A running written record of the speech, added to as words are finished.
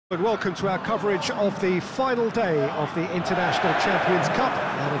And welcome to our coverage of the final day of the International Champions Cup,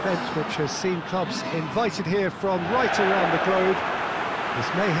 an event which has seen clubs invited here from right around the globe.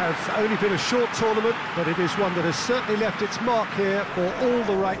 This may have only been a short tournament, but it is one that has certainly left its mark here for all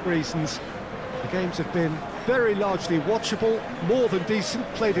the right reasons. The games have been very largely watchable, more than decent,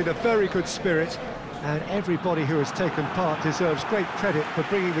 played in a very good spirit, and everybody who has taken part deserves great credit for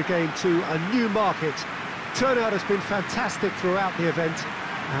bringing the game to a new market. Turnout has been fantastic throughout the event,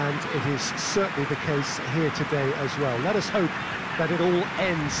 and it is certainly the case here today as well. Let us hope that it all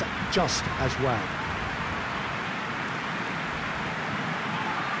ends just as well.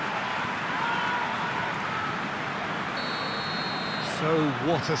 So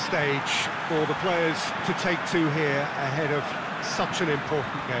what a stage for the players to take to here ahead of such an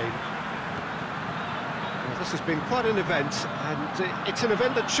important game. Well, this has been quite an event, and it's an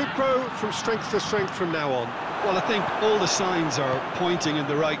event that should grow from strength to strength from now on. Well, I think all the signs are pointing in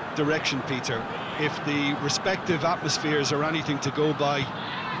the right direction, Peter. If the respective atmospheres are anything to go by,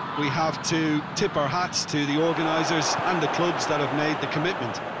 we have to tip our hats to the organisers and the clubs that have made the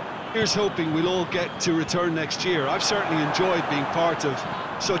commitment. Here's hoping we'll all get to return next year. I've certainly enjoyed being part of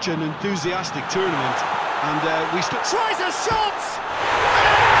such an enthusiastic tournament, and tries a shot!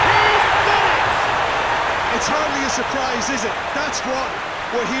 And he's done it! It's hardly a surprise, is it? That's what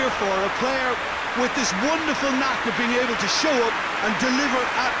we're here for, a player with this wonderful knack of being able to show up and deliver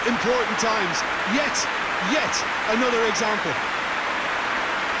at important times. Yet another example.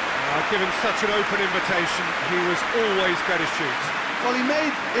 Given such an open invitation, he was always going to shoot. Well, he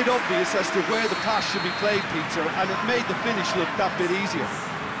made it obvious as to where the pass should be played, Peter, and it made the finish look that bit easier.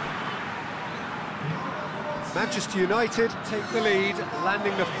 Manchester United take the lead,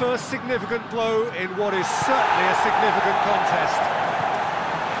 landing the first significant blow in what is certainly a significant contest.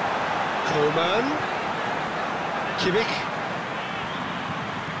 Koeman, Kimmich,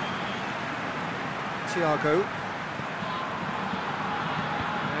 Thiago,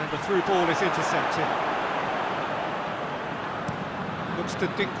 and the through ball is intercepted. Looks to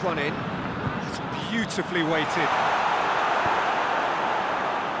dink one in. It's beautifully weighted.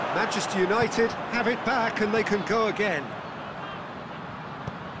 Manchester United have it back and they can go again.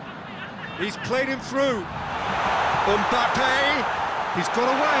 He's played him through. Mbappe, he's got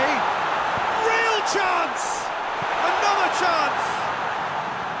away. Real chance! Another chance!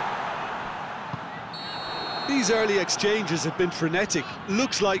 These early exchanges have been frenetic.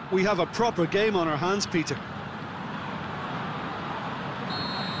 Looks like we have a proper game on our hands, Peter.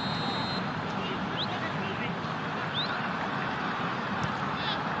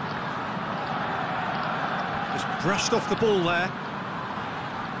 Just brushed off the ball there.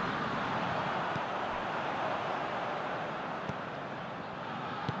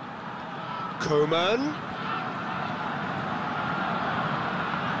 Koeman.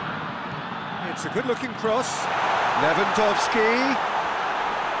 It's a good-looking cross. Lewandowski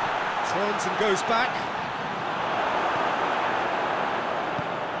turns and goes back.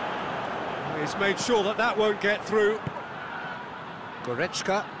 He's made sure that that won't get through.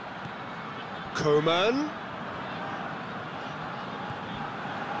 Goretzka. Koeman.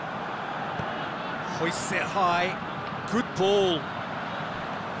 Hoists it high. Good ball.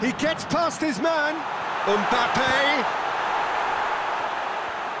 He gets past his man. Mbappe.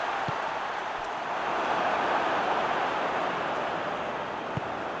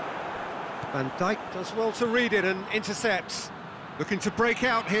 Van Dijk does well to read it and intercepts. Looking to break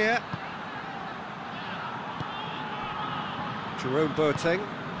out here. Jerome Boateng.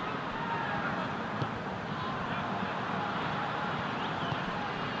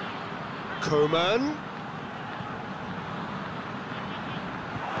 Koeman.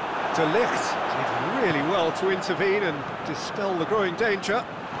 De Ligt did really well to intervene and dispel the growing danger.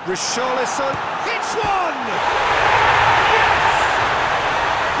 Richarlison hits one! Yes!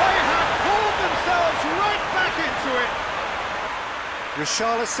 They have pulled themselves right back into it.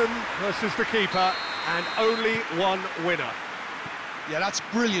 Richarlison versus the keeper, and only one winner. Yeah, that's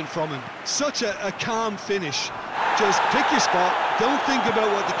brilliant from him. Such a calm finish. Just pick your spot, don't think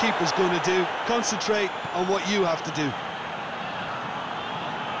about what the keeper's going to do, concentrate on what you have to do.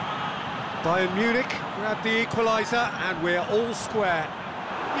 Bayern Munich grab the equaliser, and we're all square.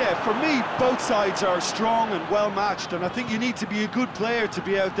 Yeah, for me, both sides are strong and well-matched, and I think you need to be a good player to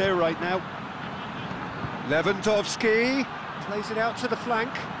be out there right now. Lewandowski plays it out to the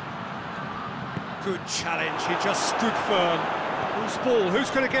flank. Good challenge, he just stood firm. Whose ball? Who's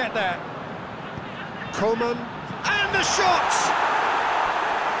going to get there? Koeman, and the shot!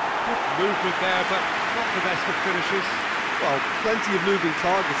 Good movement there, but not the best of finishes. Well, plenty of moving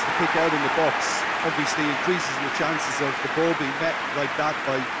targets to pick out in the box. obviously increases your chances of the ball being met like that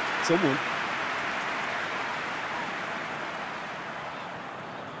by someone.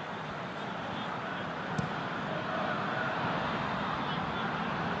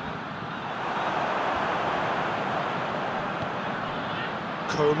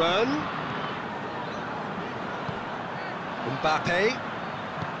 Coman. Mbappe.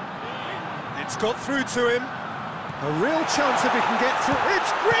 It's got through to him. A real chance if he can get through.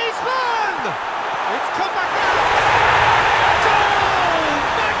 It's Griezmann! It's come back out! Goal!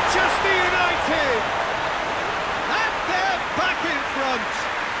 Manchester United! And they're back in front.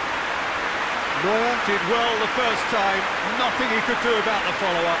 Neuer did well the first time. Nothing he could do about the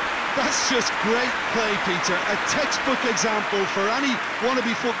follow-up. That's just great play, Peter. A textbook example for any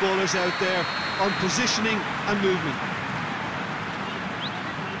wannabe footballers out there on positioning and movement.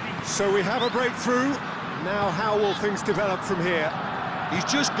 So we have a breakthrough. Now how will things develop from here? He's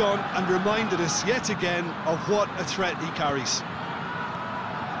just gone and reminded us yet again of what a threat he carries.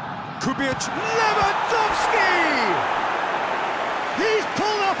 Could be a Lewandowski! He's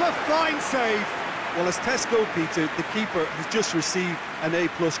pulled off a fine save. Well, as tests go, Peter, the keeper has just received an A+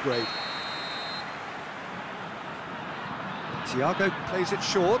 grade. Thiago plays it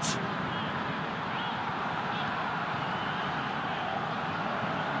short.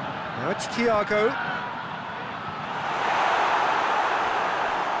 Now it's Thiago.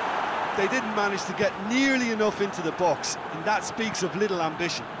 They didn't manage to get nearly enough into the box, and that speaks of little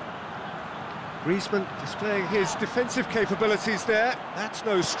ambition. Griezmann displaying his defensive capabilities there. That's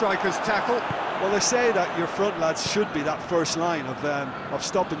no striker's tackle. Well, they say that your front lads should be that first line of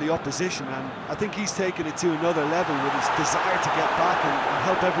stopping the opposition, and I think he's taken it to another level with his desire to get back and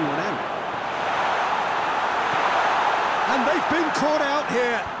help everyone out. And they've been caught out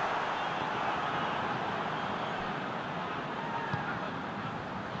here.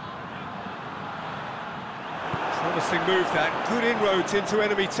 Promising move that, good inroads into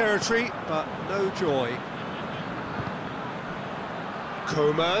enemy territory, but no joy.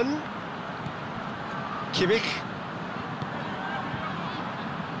 Coman. Kimmich.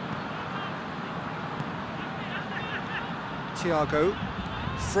 Thiago.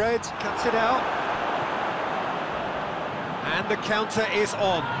 Fred cuts it out. And the counter is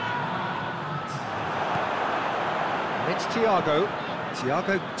on. And it's Thiago.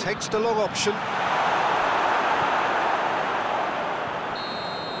 Thiago takes the long option.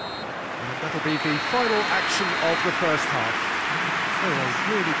 That'll be the final action of the first half. So a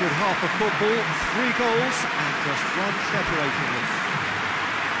really good half of football, 3 goals and just one separating them.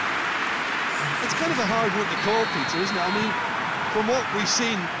 It's kind of a hard one to call, Peter, isn't it? I mean, from what we've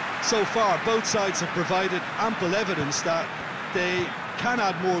seen so far, both sides have provided ample evidence that they can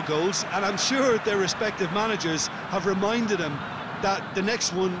add more goals, and I'm sure their respective managers have reminded them that the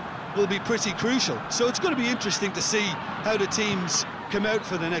next one will be pretty crucial. So it's going to be interesting to see how the teams come out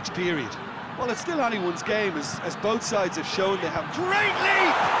for the next period. Well, it's still anyone's game, as both sides have shown they have. Great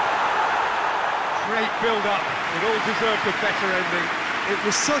leap! Great build-up. It all deserved a better ending. It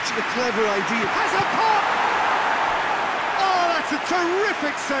was such a clever idea. Has a pop! Oh, that's a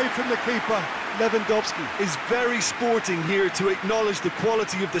terrific save from the keeper. Lewandowski is very sporting here to acknowledge the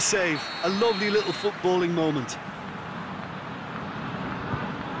quality of the save. A lovely little footballing moment.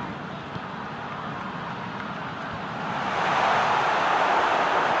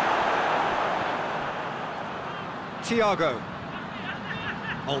 Thiago.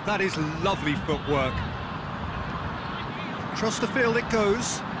 Oh, that is lovely footwork. Across the field it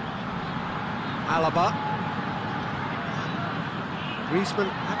goes. Alaba. Griezmann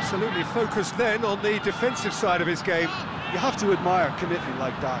absolutely focused then on the defensive side of his game. You have to admire commitment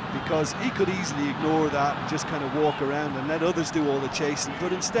like that, because he could easily ignore that and just kind of walk around and let others do all the chasing,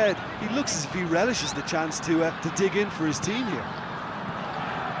 but instead he looks as if he relishes the chance to dig in for his team here.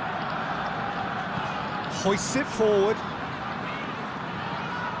 Hoists it forward.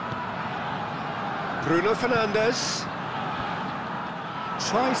 Bruno Fernandes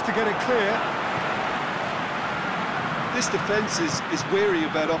tries to get it clear. This defence is wary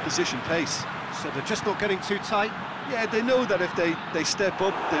about opposition pace. So they're just not getting too tight? Yeah, they know that if they step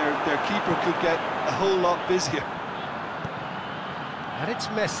up, their keeper could get a whole lot busier. And it's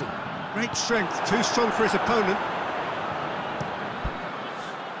Messi. Great strength, too strong for his opponent.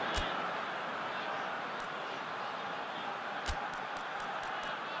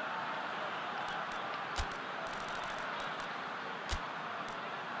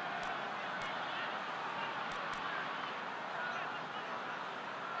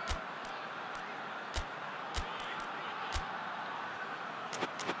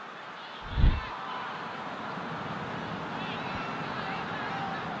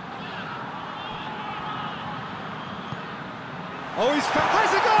 Oh,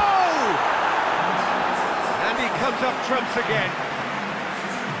 has a goal! And he comes up trumps again.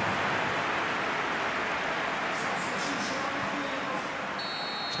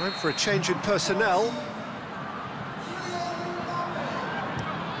 Time for a change in personnel.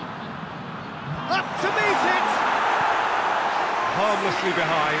 Up to meet it! Harmlessly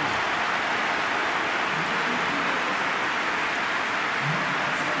behind.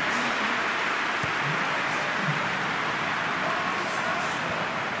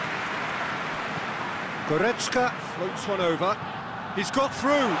 Goretzka floats one over. He's got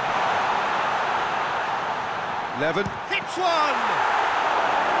through. Levin hits one!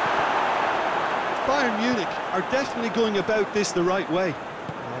 Bayern Munich are definitely going about this the right way.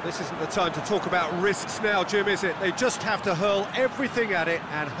 Well, this isn't the time to talk about risks now, Jim, is it? They just have to hurl everything at it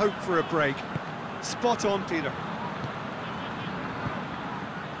and hope for a break. Spot on, Peter.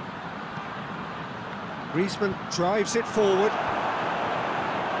 Griezmann drives it forward.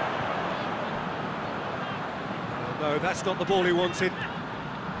 No, that's not the ball he wanted.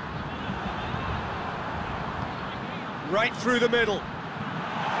 Right through the middle.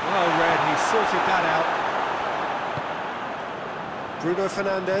 Well read, he sorted that out. Bruno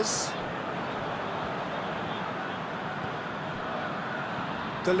Fernandes.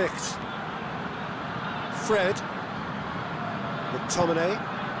 De Ligt. Fred. McTominay.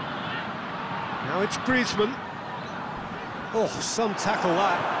 Now it's Griezmann. Oh, some tackle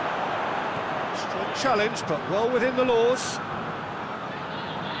that. Strong challenge, but well within the laws.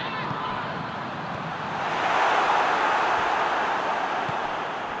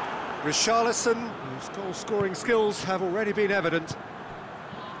 Richarlison, whose goal-scoring skills have already been evident.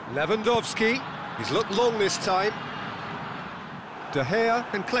 Lewandowski, he's looked long this time. De Gea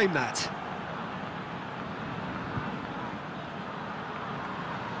can claim that.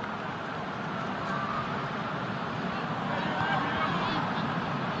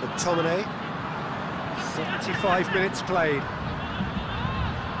 McTominay. 75 minutes played.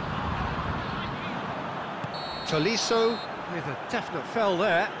 Tolisso with a definite foul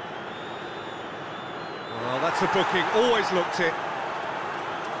there. Well, that's a booking, always looked it.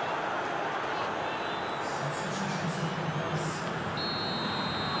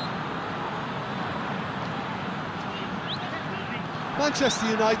 Manchester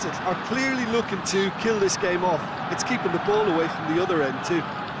United are clearly looking to kill this game off. It's keeping the ball away from the other end too.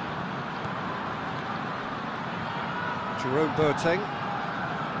 Jerome Boateng.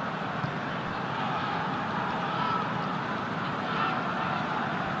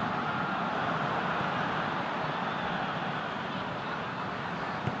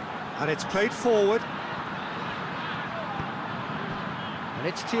 And it's played forward. And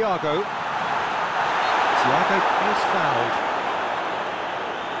it's Thiago. Thiago is fouled.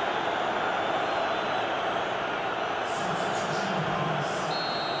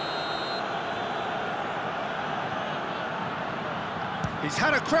 He's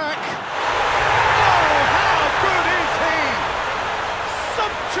had a crack. Oh, how good is he?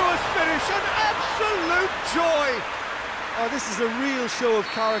 Sumptuous finish, an absolute joy. Oh, this is a real show of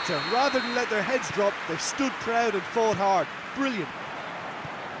character. Rather than let their heads drop, they've stood proud and fought hard. Brilliant.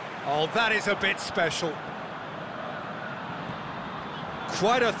 Oh, that is a bit special.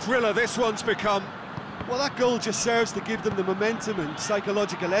 Quite a thriller this one's become. Well, that goal just serves to give them the momentum and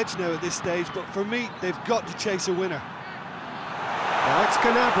psychological edge now at this stage, but for me, they've got to chase a winner. Now it's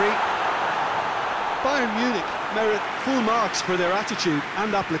Gnabry. Bayern Munich merit full marks for their attitude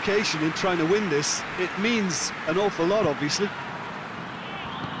and application in trying to win this. It means an awful lot, obviously.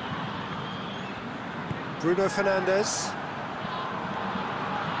 Bruno Fernandes.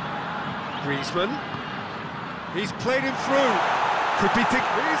 Griezmann. He's played him through. Could be thick.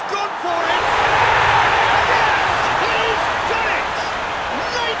 He's gone for it! Yes! He's done it!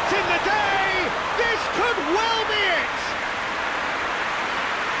 Late in the day! This could well be it!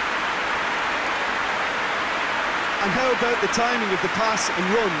 And how about the timing of the pass and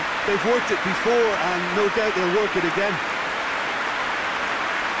run? They've worked it before and no doubt they'll work it again.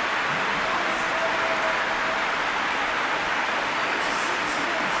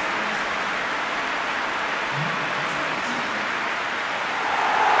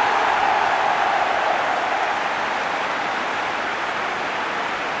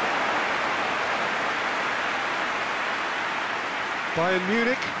 Bayern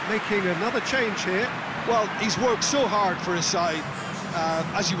Munich making another change here. Well, he's worked so hard for his side,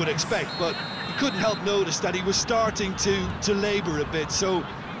 as you would expect, but you couldn't help notice that he was starting to labour a bit, so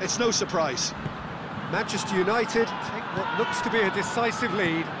it's no surprise. Manchester United take what looks to be a decisive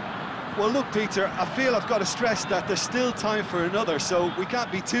lead. Well, look, Peter, I feel I've got to stress that there's still time for another, so we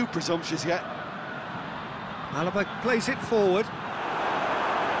can't be too presumptuous yet. Alaba plays it forward.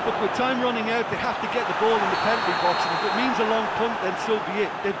 Look, with time running out, they have to get the ball in the penalty box, and if it means a long punt, then so be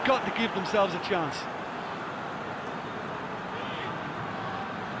it. They've got to give themselves a chance.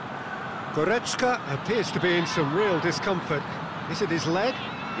 Goretzka appears to be in some real discomfort. Is it his leg?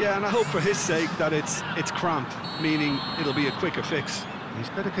 Yeah, and I hope for his sake that it's cramp, meaning it'll be a quicker fix. He's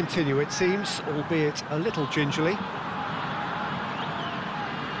going to continue, it seems, albeit a little gingerly.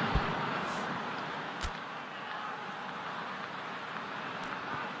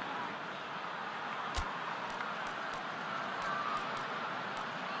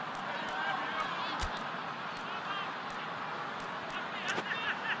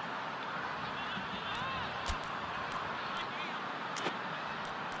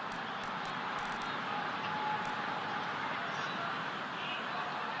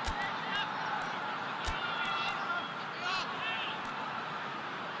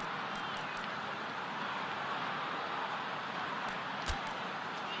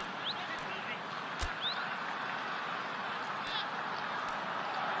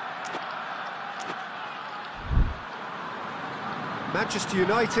 Manchester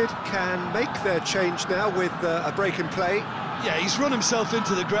United can make their change now with a break in play. Yeah, he's run himself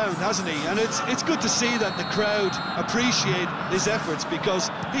into the ground, hasn't he? And it's good to see that the crowd appreciate his efforts, because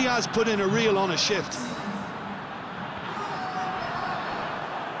he has put in a real honest shift.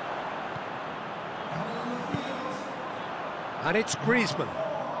 And it's Griezmann.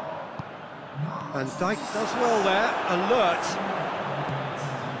 And Dijk does well there, alert.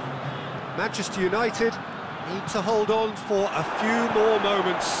 Manchester United need to hold on for a few more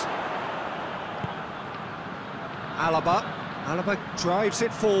moments. Alaba drives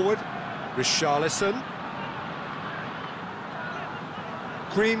it forward. Richarlison.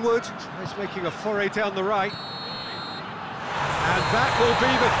 Greenwood tries making a foray down the right. And that will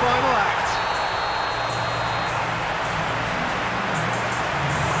be the final act.